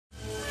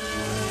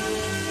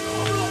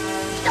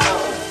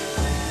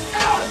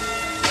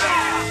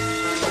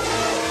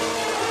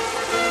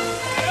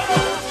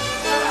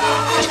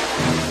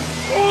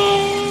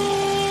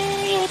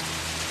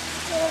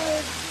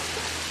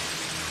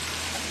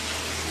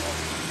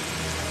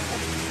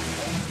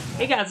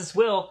Hey guys, it's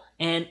Will,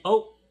 and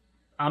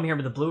I'm here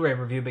with a Blu-ray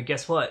review, but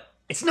guess what?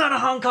 It's not a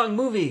Hong Kong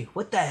movie!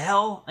 What the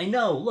hell? I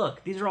know,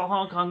 look, these are all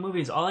Hong Kong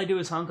movies. All I do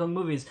is Hong Kong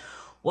movies.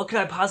 What could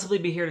I possibly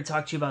be here to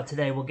talk to you about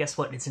today? Well, guess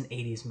what? It's an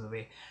 80s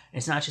movie. And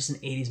it's not just an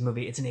 80s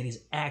movie, it's an 80s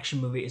action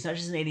movie. It's not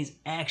just an 80s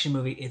action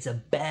movie, it's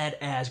a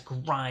badass,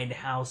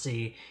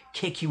 grindhousey,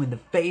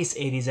 kick-you-in-the-face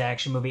 80s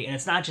action movie. And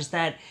it's not just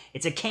that,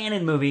 it's a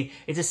Cannon movie,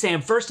 it's a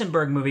Sam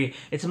Furstenberg movie,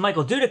 it's a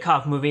Michael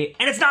Dudikoff movie,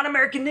 and it's not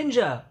American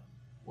Ninja!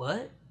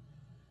 What?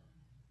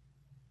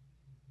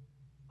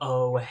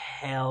 Oh,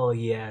 hell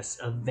yes.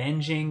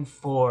 Avenging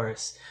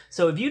Force.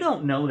 So if you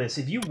don't know this,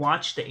 if you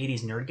watch the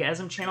 80s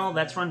Nerdgasm channel,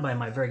 that's run by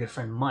my very good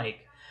friend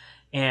Mike.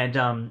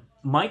 And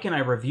Mike and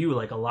I review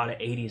like a lot of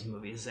 80s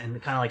movies and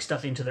kind of like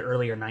stuff into the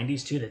earlier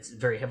 90s too that's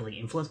very heavily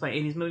influenced by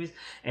 80s movies.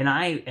 And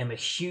I am a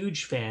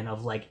huge fan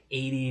of like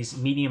 80s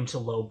medium to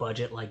low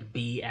budget like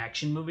B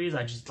action movies.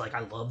 I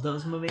love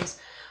those movies.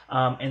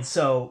 And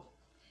so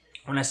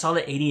when I saw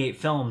the 88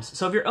 films,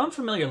 so if you're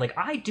unfamiliar, like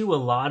I do a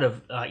lot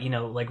of,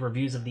 like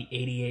reviews of the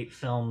 88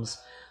 films,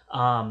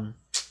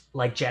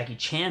 like Jackie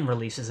Chan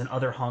releases and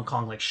other Hong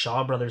Kong, like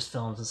Shaw Brothers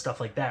films and stuff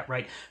like that,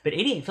 right? But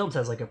 88 Films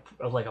has like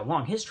a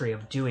long history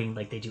of doing,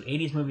 like they do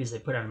 80s movies, they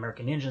put out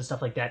American Ninja and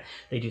stuff like that.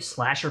 They do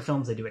slasher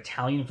films, they do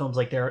Italian films,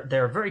 like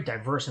they're a very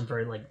diverse and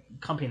very like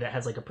company that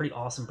has like a pretty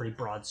awesome, pretty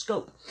broad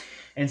scope.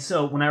 And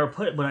so when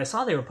I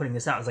saw they were putting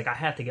this out, I was like, I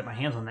have to get my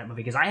hands on that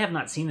movie because I have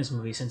not seen this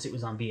movie since it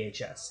was on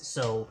VHS.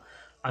 So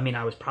I mean,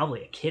 I was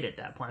probably a kid at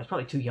that point. I was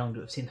probably too young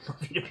to have seen the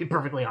movie, to be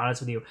perfectly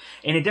honest with you.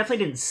 And it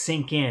definitely didn't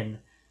sink in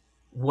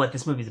what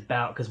this movie's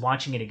about, because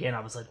watching it again,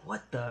 I was like,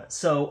 what the?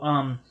 So,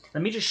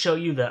 let me just show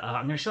you the,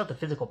 I'm going to show out the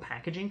physical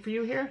packaging for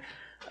you here.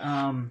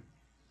 And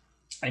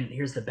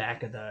here's the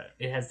back of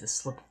it has the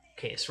slip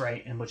case,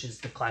 right? And which is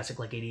the classic,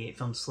 like, 88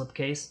 film slip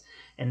case.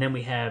 And then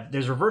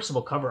there's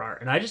reversible cover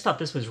art. And I just thought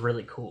this was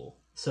really cool.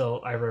 So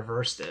I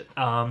reversed it.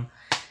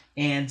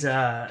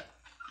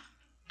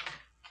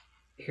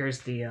 Here's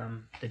the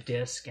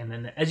disc, and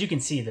then as you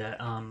can see, the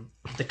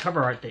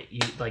cover art that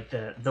you like,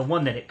 the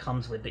one that it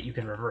comes with that you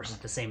can reverse is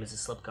the same as the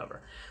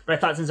slipcover. But I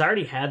thought, since I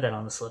already had that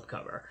on the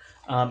slipcover,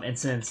 and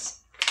since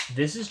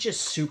this is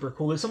just super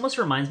cool, this almost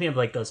reminds me of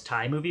like those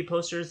Thai movie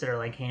posters that are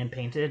like hand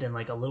painted and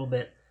like a little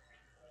bit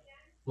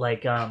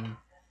like kind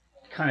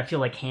of feel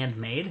like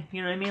handmade.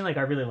 You know what I mean? Like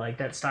I really like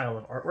that style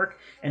of artwork.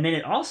 And then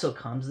it also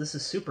comes, this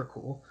is super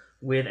cool,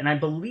 with, and I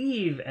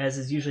believe, as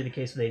is usually the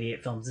case with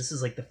 88 films, this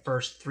is like the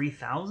first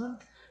 3,000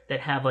 that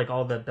have like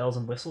all the bells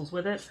and whistles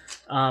with it.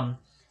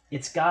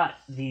 It's got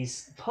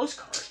these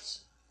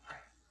postcards.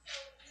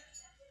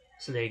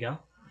 So there you go.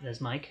 There's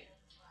Mike.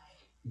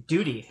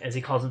 Duty, as he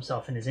calls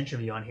himself in his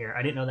interview on here.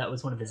 I didn't know that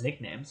was one of his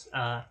nicknames.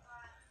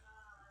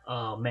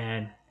 Oh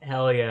man,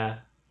 hell yeah.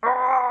 Oh,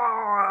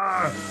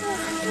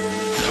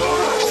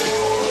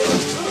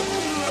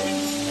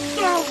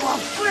 my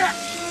friend!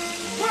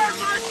 Where's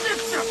my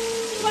sister?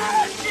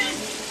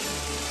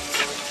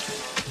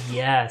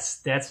 Yes,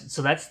 this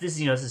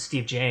is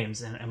Steve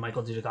James and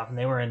Michael Dudikoff, and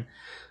they were in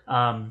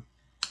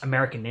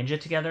American Ninja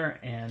together,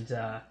 and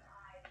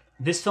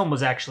this film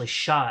was actually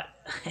shot.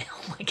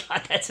 Oh my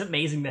god, that's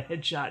amazing, that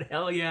headshot.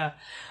 Hell yeah.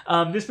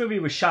 This movie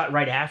was shot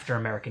right after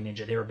American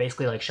Ninja. They were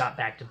basically like shot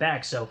back to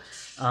back. So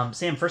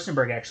Sam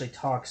Furstenberg actually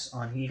talks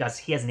on, he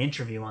has an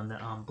interview on the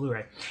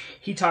Blu-ray.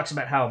 He talks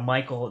about how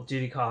Michael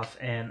Dudikoff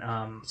and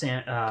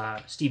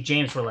Steve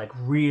James were like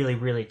really,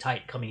 really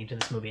tight coming into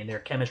this movie, and their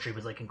chemistry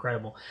was like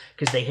incredible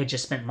because they had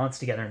just spent months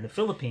together in the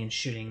Philippines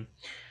shooting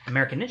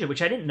American Ninja,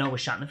 which I didn't know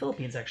was shot in the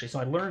Philippines actually. So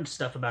I learned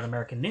stuff about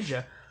American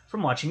Ninja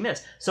from watching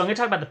this. So I'm going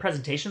to talk about the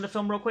presentation of the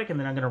film real quick, and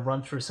then I'm going to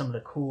run through some of the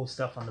cool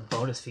stuff on the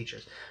bonus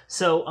features.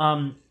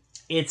 So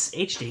it's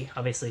HD,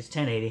 obviously it's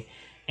 1080,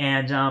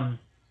 and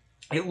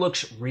it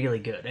looks really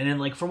good. And then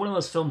like for one of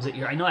those films that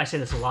I know I say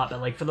this a lot,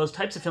 but like for those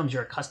types of films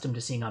you're accustomed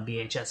to seeing on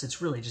VHS,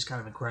 it's really just kind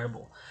of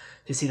incredible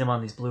to see them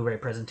on these Blu-ray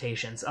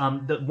presentations.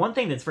 The one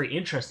thing that's very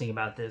interesting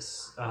about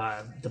this,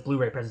 the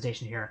Blu-ray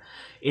presentation here,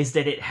 is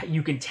that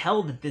you can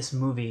tell that this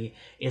movie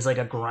is like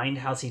a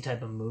grindhousey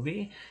type of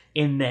movie,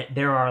 in that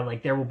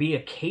there will be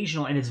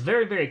occasional, and it's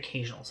very, very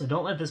occasional, so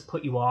don't let this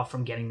put you off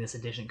from getting this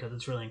edition because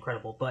it's really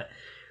incredible, but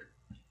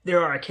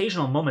there are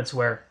occasional moments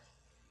where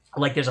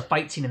like there's a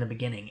fight scene in the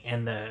beginning,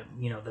 and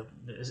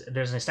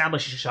there's an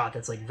established shot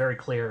that's like very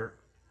clear,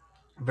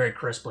 very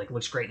crisp, like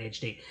looks great in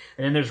HD,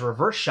 and then there's a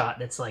reverse shot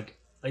that's like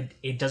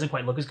it doesn't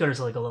quite look as good, or it's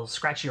like a little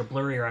scratchy or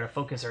blurry or out of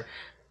focus, or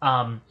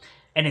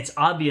and it's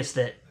obvious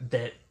that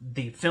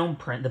the film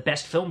print, the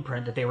best film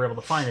print that they were able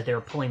to find, that they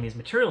were pulling these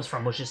materials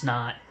from, was just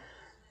not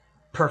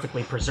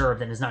perfectly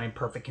preserved and is not in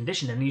perfect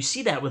condition. And you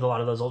see that with a lot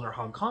of those older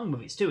Hong Kong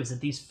movies too, is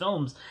that these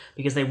films,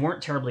 because they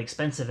weren't terribly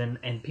expensive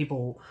and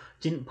people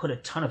didn't put a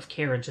ton of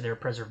care into their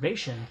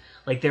preservation.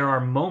 Like, there are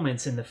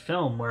moments in the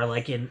film where,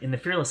 like, in the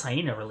Fearless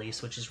Hyena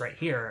release, which is right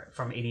here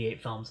from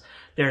 88 Films,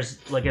 there's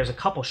a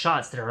couple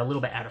shots that are a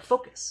little bit out of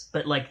focus,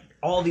 but like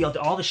all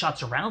the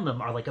shots around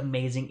them are like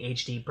amazing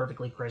HD,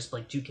 perfectly crisp,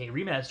 like 2K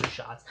remaster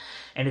shots,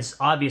 and it's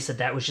obvious that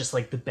that was just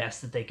like the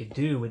best that they could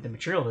do with the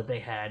material that they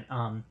had.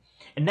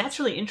 And that's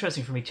really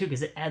interesting for me too,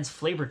 because it adds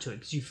flavor to it,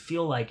 because you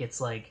feel like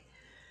it's like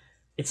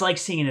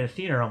seeing it in a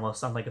theater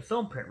almost on like a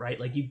film print, right?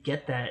 Like, you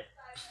get that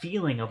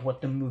feeling of what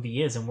the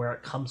movie is and where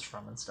it comes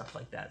from and stuff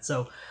like that.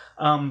 So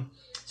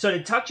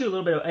to talk to you a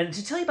little bit, and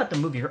to tell you about the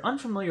movie, if you're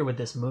unfamiliar with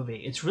this movie,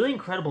 it's really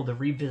incredible to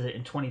revisit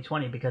in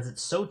 2020 because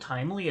it's so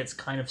timely. It's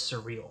kind of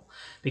surreal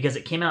because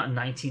it came out in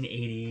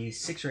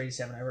 1986 or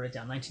 87. I wrote it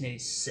down,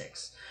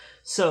 1986.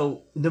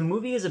 So the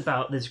movie is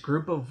about this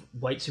group of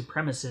white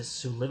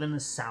supremacists who live in the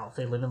South.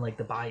 They live in like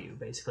the Bayou,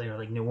 basically, or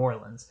like New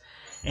Orleans.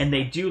 And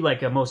they do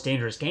like a most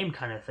dangerous game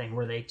kind of thing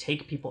where they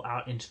take people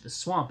out into the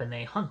swamp and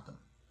they hunt them.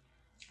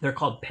 They're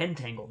called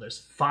Pentangle. There's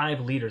 5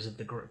 leaders of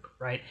the group,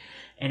 right?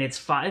 And it's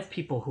 5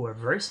 people who are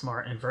very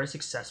smart and very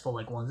successful.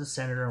 Like, one's a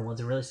senator and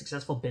one's a really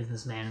successful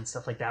businessman and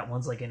stuff like that.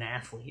 One's like an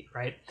athlete,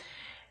 right?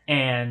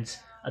 And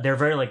they're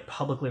very like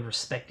publicly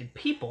respected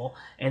people,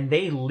 and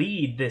they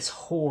lead this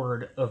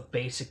horde of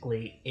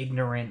basically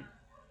ignorant,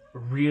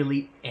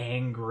 really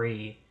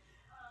angry,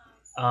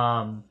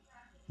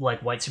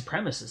 like white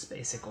supremacists.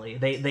 Basically,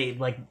 they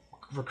like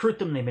recruit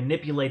them, they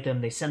manipulate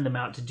them, they send them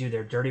out to do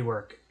their dirty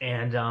work,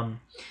 and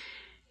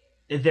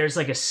there's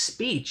like a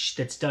speech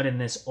that's done in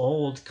this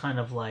old kind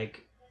of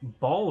like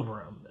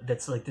ballroom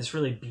that's like this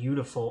really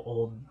beautiful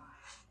old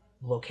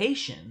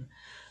location,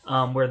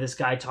 where this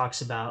guy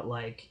talks about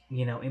like,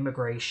 you know,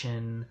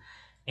 immigration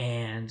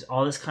and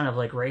all this kind of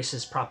like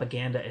racist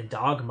propaganda and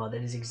dogma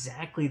that is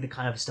exactly the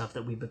kind of stuff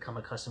that we've become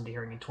accustomed to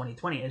hearing in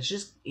 2020. It's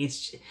just,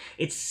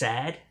 it's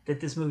sad that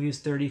this movie is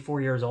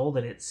 34 years old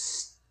and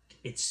it's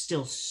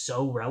still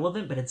so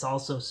relevant, but it's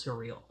also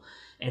surreal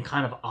and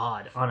kind of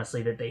odd,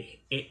 honestly, that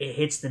it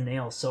hits the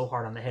nail so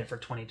hard on the head for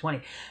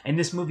 2020. And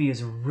this movie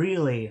is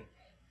really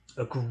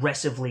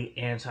aggressively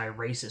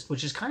anti-racist,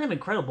 which is kind of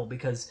incredible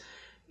because,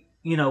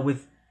 you know,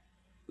 with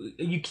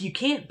you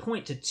can't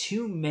point to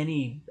too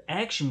many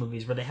action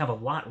movies where they have a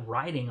lot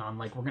riding on,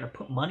 like, we're going to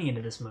put money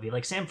into this movie.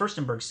 Like Sam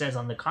Furstenberg says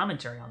on the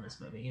commentary on this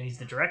movie, you know, he's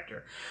the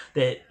director,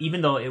 that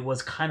even though it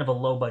was kind of a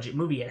low budget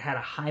movie, it had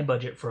a high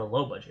budget for a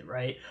low budget,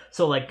 right?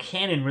 So like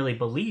Cannon really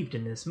believed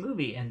in this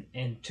movie,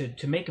 and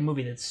to make a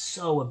movie that's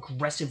so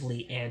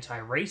aggressively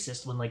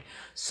anti-racist when like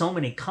so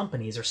many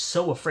companies are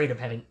so afraid of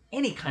having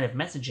any kind of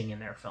messaging in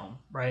their film,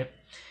 right?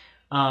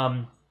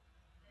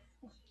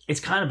 It's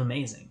kind of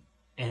amazing.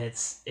 And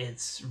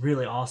it's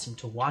really awesome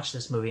to watch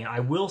this movie. And I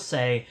will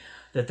say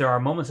that there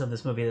are moments of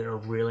this movie that are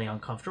really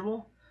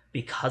uncomfortable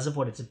because of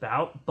what it's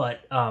about.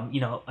 But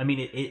you know, I mean,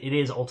 it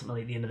is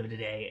ultimately at the end of the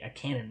day a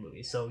Cannon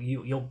movie, so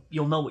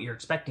you'll know what you're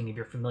expecting if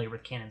you're familiar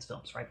with Cannon's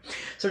films, right?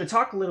 So to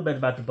talk a little bit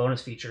about the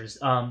bonus features,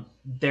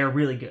 they're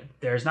really good.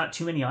 There's not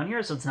too many on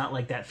here, so it's not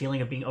like that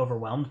feeling of being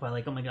overwhelmed by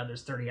like, oh my god,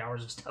 there's 30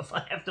 hours of stuff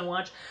I have to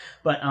watch.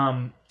 But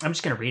I'm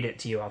just gonna read it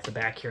to you off the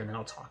back here, and then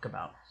I'll talk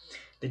about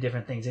the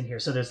different things in here.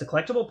 So there's the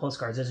collectible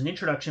postcards. There's an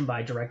introduction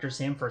by director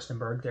Sam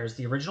Furstenberg. There's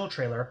the original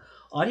trailer,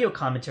 audio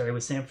commentary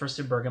with Sam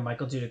Furstenberg and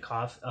Michael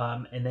Dudikoff,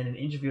 and then an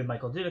interview with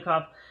Michael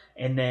Dudikoff,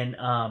 and then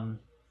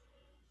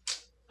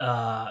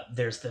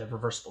there's the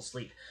reversible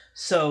sleeve.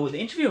 So the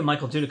interview with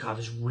Michael Dudikoff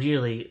is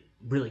really,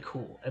 really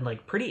cool and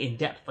like pretty in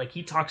depth. Like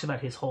he talks about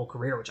his whole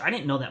career, which I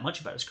didn't know that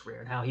much about his career,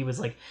 and how he was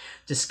like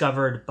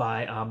discovered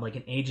by like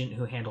an agent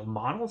who handled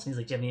models. And he's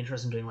like, do you have any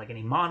interest in doing like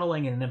any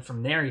modeling? And then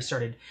from there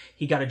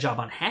he got a job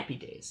on Happy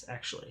Days,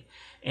 actually.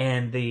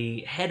 And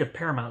the head of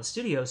Paramount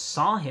Studios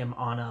saw him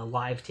on a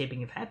live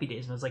taping of Happy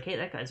Days and was like, hey,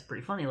 that guy's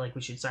pretty funny, like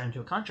we should sign him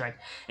to a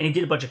contract. And he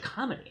did a bunch of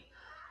comedy.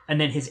 And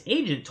then his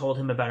agent told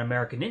him about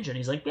American Ninja, and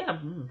he's like, yeah,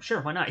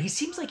 sure, why not? He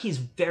seems like he's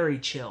very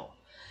chill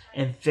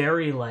and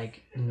very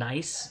like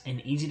nice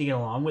and easy to get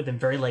along with, and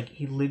very like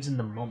he lives in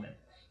the moment.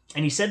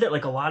 And he said that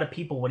like a lot of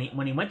people, when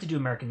he went to do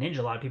American Ninja,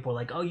 a lot of people were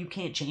like, oh, you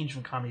can't change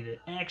from comedy to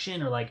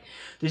action, or like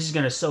this is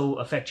gonna so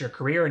affect your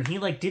career. And he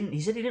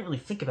said he didn't really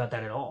think about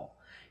that at all.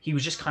 He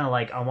was just kind of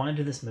like, I want to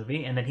do this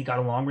movie. And then he got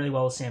along really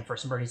well with Sam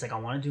Furstenberg. He's like, I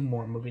want to do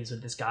more movies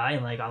with this guy.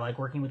 And like, I like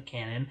working with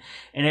Cannon.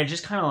 And it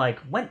just kind of like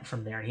went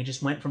from there. And he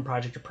just went from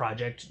project to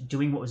project,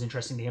 doing what was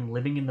interesting to him,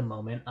 living in the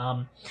moment.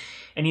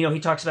 And, you know, he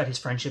talks about his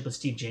friendship with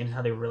Steve James and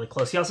how they were really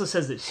close. He also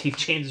says that Steve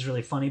James is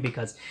really funny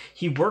because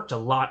he worked a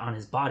lot on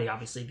his body.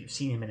 Obviously, if you've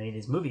seen him in any of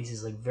his movies,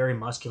 he's like very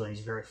muscular. He's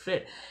very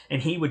fit.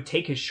 And he would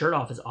take his shirt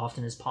off as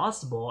often as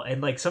possible.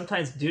 And like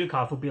sometimes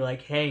Dudikoff would be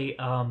like, hey,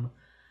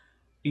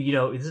 you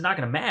know, this is not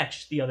going to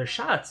match the other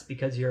shots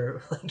because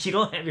you're like, you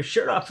don't have your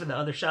shirt off in the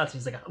other shots. And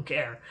he's like, I don't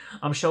care.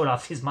 I'm showing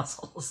off these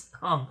muscles,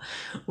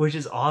 which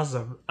is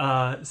awesome.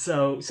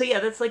 So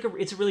yeah, that's like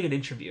it's a really good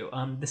interview.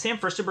 The Sam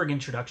Furstenberg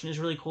introduction is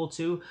really cool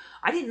too.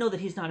 I didn't know that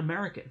he's not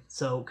American.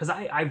 So, cause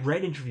I've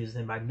read interviews with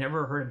him, but I've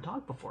never heard him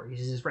talk before.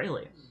 He's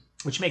Israeli,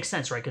 which makes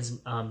sense, right? Cause,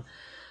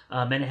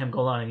 Menahem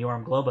Golan and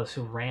Yoram Globus,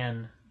 who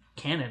ran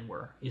canon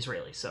were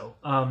Israeli. So,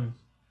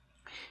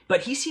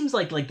 but he seems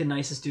like the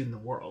nicest dude in the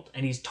world,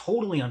 and he's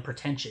totally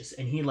unpretentious.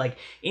 And he like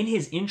in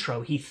his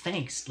intro, he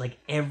thanks like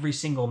every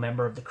single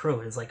member of the crew.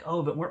 And it's like,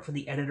 oh, if it weren't for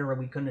the editor,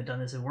 we couldn't have done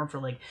this. If it weren't for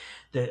like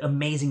the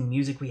amazing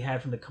music we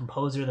had from the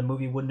composer, the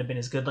movie wouldn't have been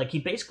as good. Like he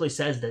basically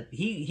says that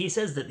he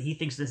says that he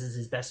thinks this is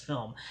his best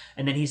film,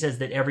 and then he says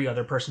that every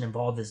other person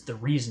involved is the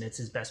reason it's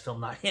his best film,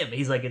 not him.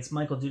 He's like, it's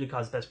Michael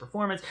Dudikoff's best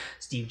performance.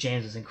 Steve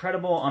James is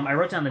incredible. I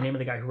wrote down the name of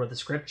the guy who wrote the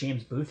script,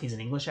 James Booth. He's an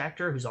English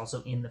actor who's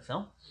also in the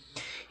film.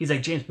 He's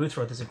like, James Booth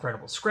wrote this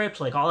incredible script.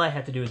 Like, all I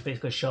had to do is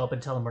basically show up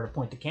and tell him where to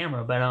point the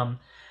camera. But,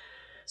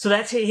 so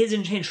that's his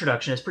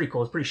introduction. It's pretty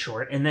cool. It's pretty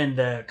short. And then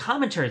the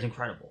commentary is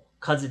incredible.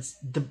 Because it's,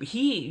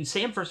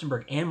 Sam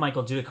Furstenberg and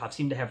Michael Dudikoff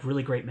seem to have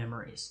really great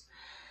memories.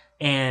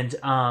 And,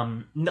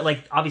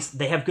 like, obviously,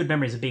 they have good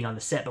memories of being on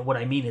the set. But what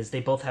I mean is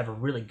they both have a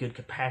really good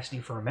capacity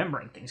for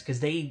remembering things. Because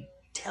they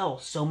tell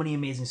so many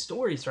amazing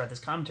stories throughout this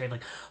commentary.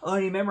 Like, oh,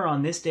 you remember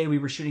on this day we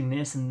were shooting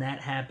this and that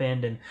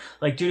happened. And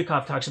like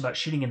Dudikoff talks about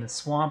shooting in the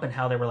swamp and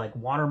how there were like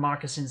water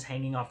moccasins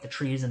hanging off the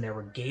trees and there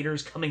were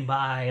gators coming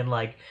by and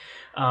like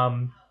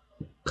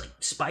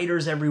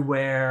spiders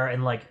everywhere.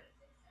 And like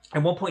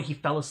at one point he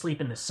fell asleep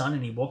in the sun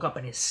and he woke up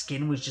and his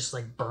skin was just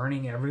like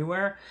burning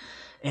everywhere.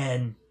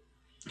 And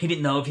he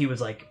didn't know if he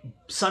was like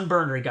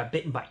sunburned or he got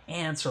bitten by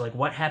ants or like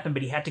what happened,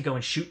 but he had to go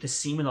and shoot the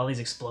scene with all these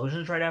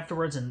explosions right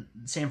afterwards. And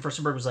Sam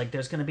Furstenberg was like,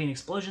 there's going to be an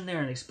explosion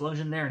there, an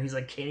explosion there. And he's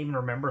like, can't even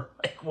remember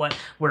like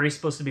where he's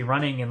supposed to be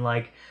running. And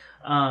like,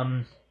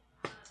 so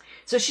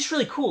it's just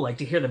really cool, like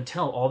to hear them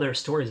tell all their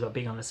stories about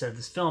being on the set of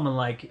this film. And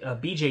like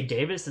BJ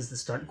Davis is the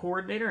stunt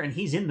coordinator and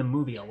he's in the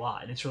movie a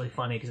lot. And it's really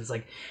funny because it's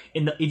like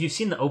if you've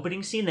seen the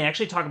opening scene, they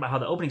actually talk about how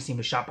the opening scene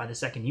was shot by the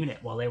second unit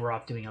while they were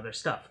off doing other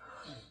stuff.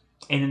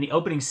 And in the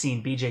opening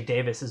scene, BJ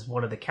Davis is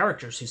one of the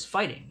characters who's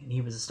fighting, and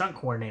he was a stunt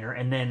coordinator.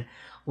 And then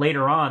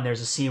later on,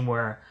 there's a scene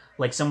where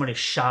like someone is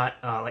shot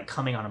like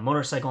coming on a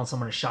motorcycle, and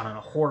someone is shot on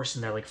a horse,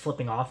 and they're like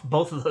flipping off.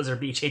 Both of those are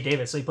BJ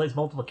Davis, so he plays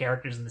multiple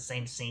characters in the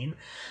same scene.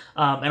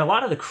 And a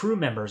lot of the crew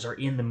members are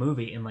in the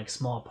movie in like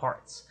small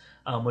parts,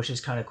 which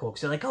is kind of cool.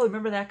 Because they're like, oh,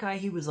 remember that guy?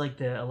 He was like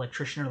the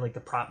electrician or like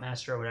the prop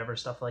master or whatever,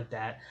 stuff like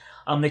that.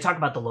 They talk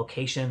about the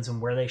locations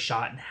and where they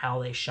shot and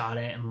how they shot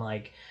it, and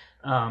like.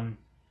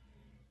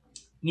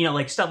 You know,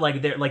 like stuff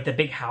like the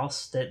big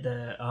house that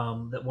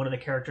that one of the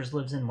characters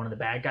lives in, one of the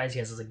bad guys. He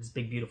has like this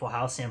big beautiful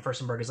house. Sam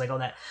Furstenberg is like, oh,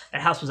 that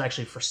house was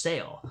actually for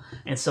sale,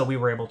 and so we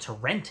were able to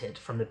rent it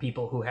from the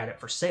people who had it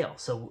for sale.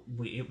 So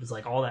it was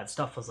like all that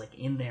stuff was like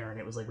in there, and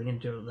it was like we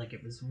didn't do it, like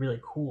it was really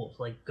cool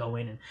to like go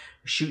in and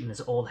shoot in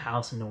this old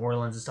house in New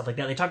Orleans and stuff like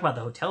that. They talk about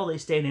the hotel they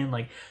stayed in,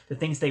 like the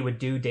things they would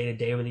do day to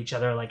day with each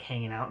other, like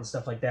hanging out and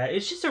stuff like that.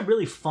 It's just a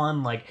really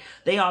fun, like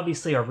they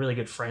obviously are really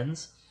good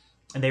friends.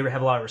 And they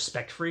have a lot of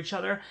respect for each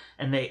other,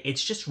 and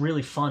it's just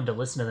really fun to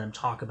listen to them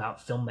talk about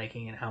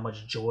filmmaking and how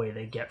much joy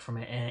they get from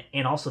it,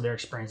 and also their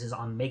experiences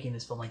on making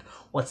this film. Like,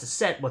 what's a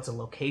set? What's a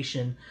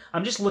location?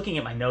 I'm just looking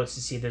at my notes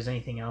to see if there's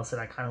anything else that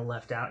I kind of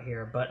left out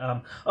here. But,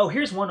 oh,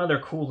 here's one other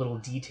cool little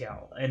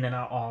detail, and then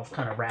I'll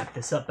kind of wrap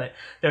this up. But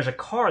there's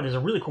a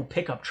really cool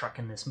pickup truck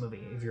in this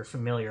movie, if you're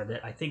familiar,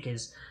 that I think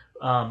is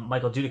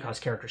Michael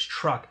Dudikoff's character's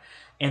truck.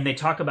 And they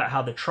talk about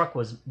how the truck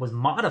was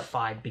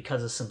modified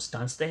because of some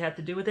stunts they had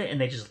to do with it,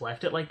 and they just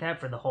left it like that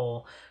for the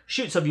whole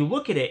shoot. So if you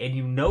look at it and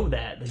you know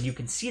that, then you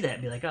can see that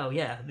and be like, oh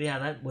yeah,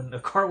 that a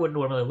car wouldn't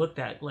normally look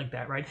like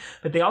that, right?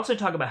 But they also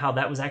talk about how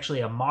that was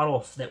actually a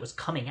model that was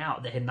coming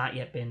out that had not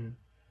yet been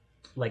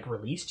like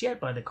released yet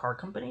by the car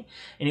company,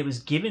 and it was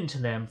given to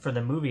them for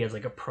the movie as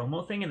like a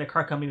promo thing, and the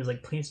car company was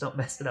like, please don't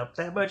mess it up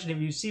that much. And if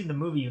you've seen the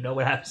movie, you know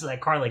what happens to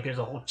that car. Like there's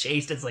a whole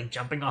chase that's like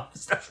jumping off the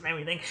stuff and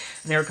everything,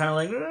 and they were kind of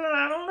like,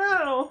 I don't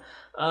know.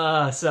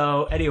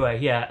 So anyway,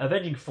 yeah,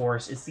 Avenging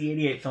Force, it's the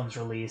 88 films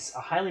release.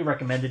 I highly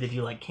recommend it if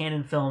you like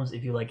canon films,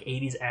 if you like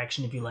 80s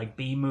action, if you like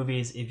B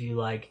movies, if you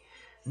like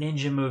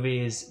ninja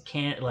movies,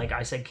 like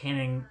I said,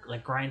 canon,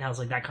 like Grindhouse,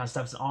 like that kind of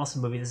stuff. It's an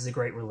awesome movie. This is a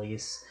great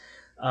release.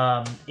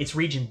 It's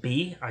region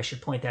B. I should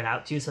point that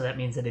out to you. So that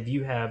means that if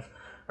you have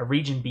a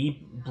region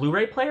B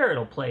Blu-ray player,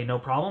 it'll play no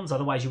problems.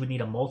 Otherwise, you would need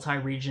a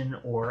multi-region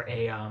or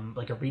a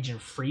like a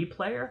region-free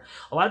player.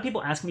 A lot of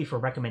people ask me for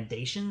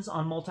recommendations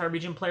on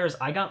multi-region players.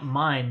 I got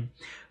mine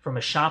from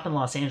a shop in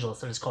Los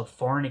Angeles that is called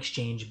Foreign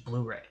Exchange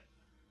Blu-ray.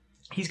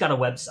 He's got a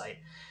website,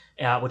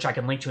 which I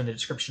can link to in the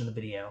description of the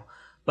video.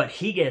 But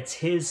he gets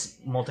his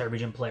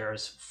multi-region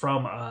players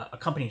from a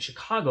company in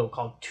Chicago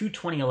called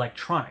 220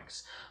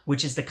 Electronics,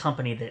 which is the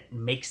company that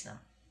makes them.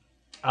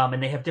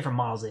 And they have different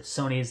models. They have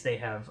Sony's. They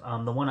have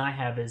the one I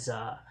have is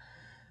an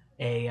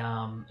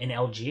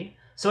LG.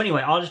 So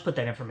anyway, I'll just put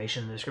that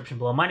information in the description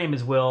below. My name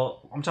is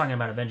Will. I'm talking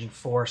about Avenging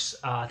Force.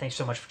 Thanks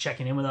so much for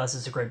checking in with us.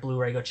 It's a great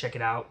Blu-ray. Go check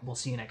it out. We'll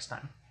see you next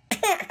time.